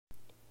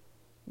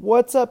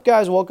What's up,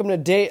 guys? Welcome to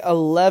day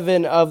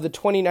 11 of the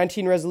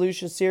 2019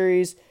 resolution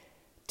series.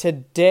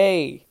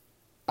 Today,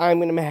 I'm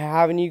going to be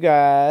having you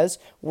guys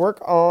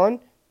work on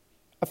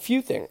a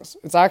few things.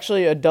 It's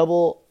actually a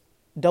double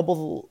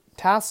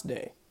task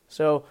day.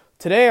 So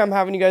today, I'm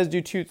having you guys do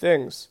two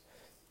things.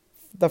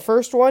 The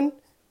first one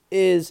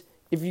is,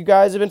 if you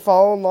guys have been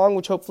following along,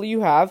 which hopefully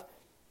you have,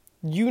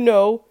 you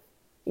know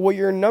what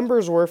your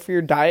numbers were for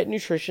your diet and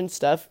nutrition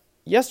stuff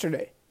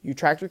yesterday. You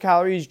tracked your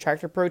calories, you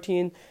tracked your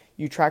protein,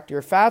 you tracked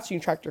your fats, you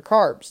tracked your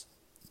carbs.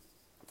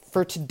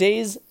 For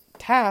today's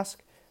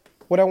task,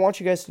 what I want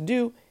you guys to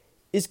do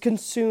is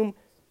consume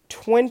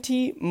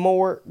 20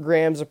 more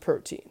grams of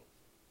protein.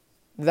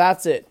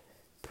 That's it.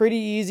 Pretty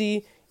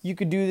easy. You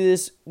could do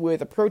this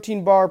with a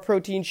protein bar,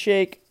 protein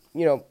shake,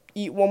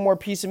 eat one more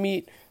piece of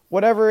meat,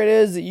 whatever it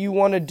is that you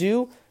want to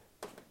do,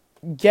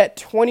 get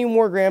 20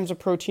 more grams of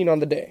protein on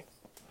the day.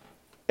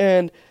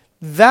 And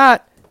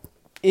that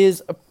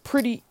is a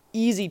pretty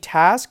easy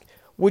task,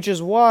 which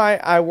is why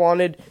I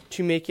wanted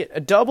to make it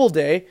a double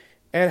day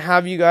and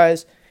have you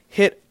guys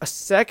hit a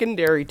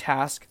secondary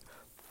task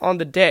on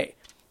the day.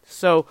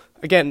 So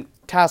again,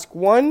 task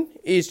 1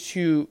 is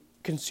to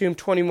consume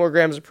 20 more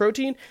grams of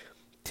protein.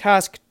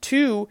 Task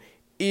 2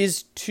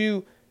 is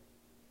to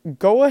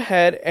go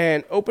ahead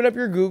and open up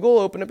your Google,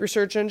 open up your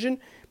search engine,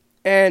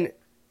 and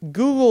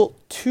Google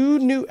 2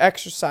 new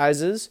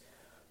exercises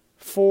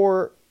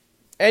for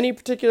any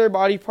particular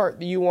body part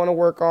that you want to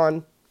work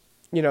on,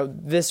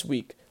 this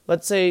week.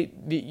 Let's say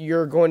that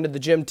you're going to the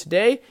gym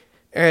today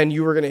and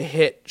you were going to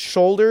hit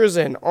shoulders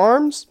and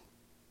arms.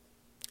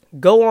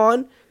 Go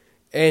on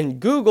and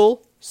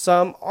Google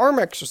some arm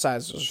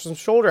exercises or some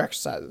shoulder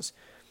exercises.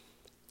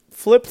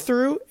 Flip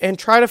through and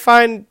try to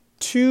find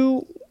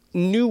 2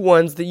 new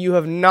ones that you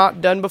have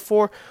not done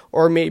before,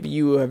 or maybe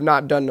you have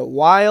not done in a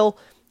while,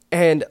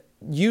 and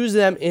use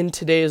them in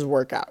today's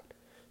workout.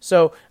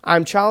 So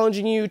I'm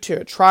challenging you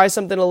to try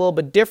something a little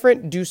bit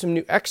different, do some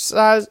new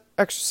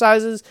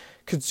exercises,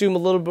 consume a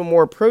little bit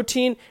more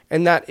protein,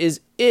 and that is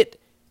it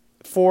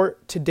for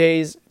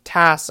today's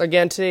task.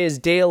 Again, today is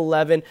day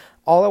 11.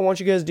 All I want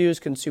you guys to do is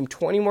consume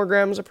 20 more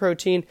grams of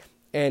protein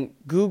and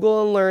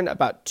Google and learn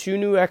about 2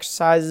 new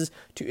exercises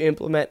to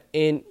implement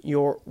in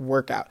your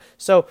workout.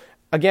 So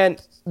again,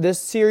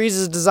 this series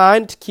is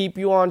designed to keep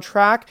you on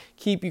track,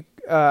 keep you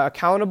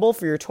accountable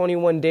for your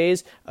 21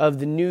 days of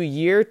the new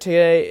year.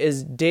 Today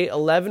is day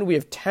 11. We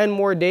have 10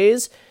 more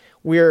days.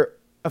 We're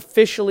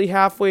officially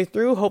halfway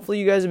through. Hopefully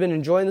you guys have been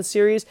enjoying the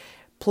series.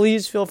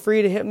 Please feel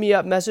free to hit me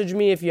up, message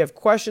me if you have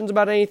questions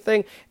about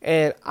anything,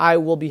 and I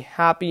will be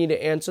happy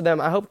to answer them.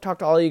 I hope to talk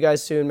to all of you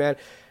guys soon, man.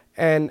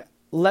 And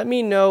let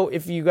me know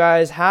if you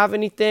guys have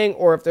anything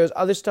or if there's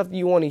other stuff that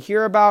you want to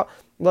hear about.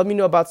 Let me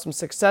know about some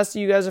success that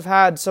you guys have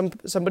had.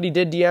 Somebody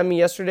did DM me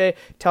yesterday,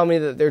 tell me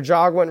that their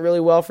jog went really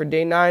well for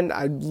day 9.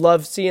 I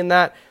love seeing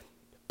that.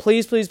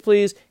 Please, please,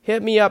 please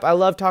hit me up. I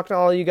love talking to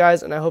all of you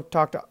guys, and I hope to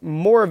talk to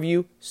more of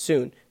you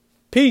soon.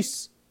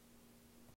 Peace.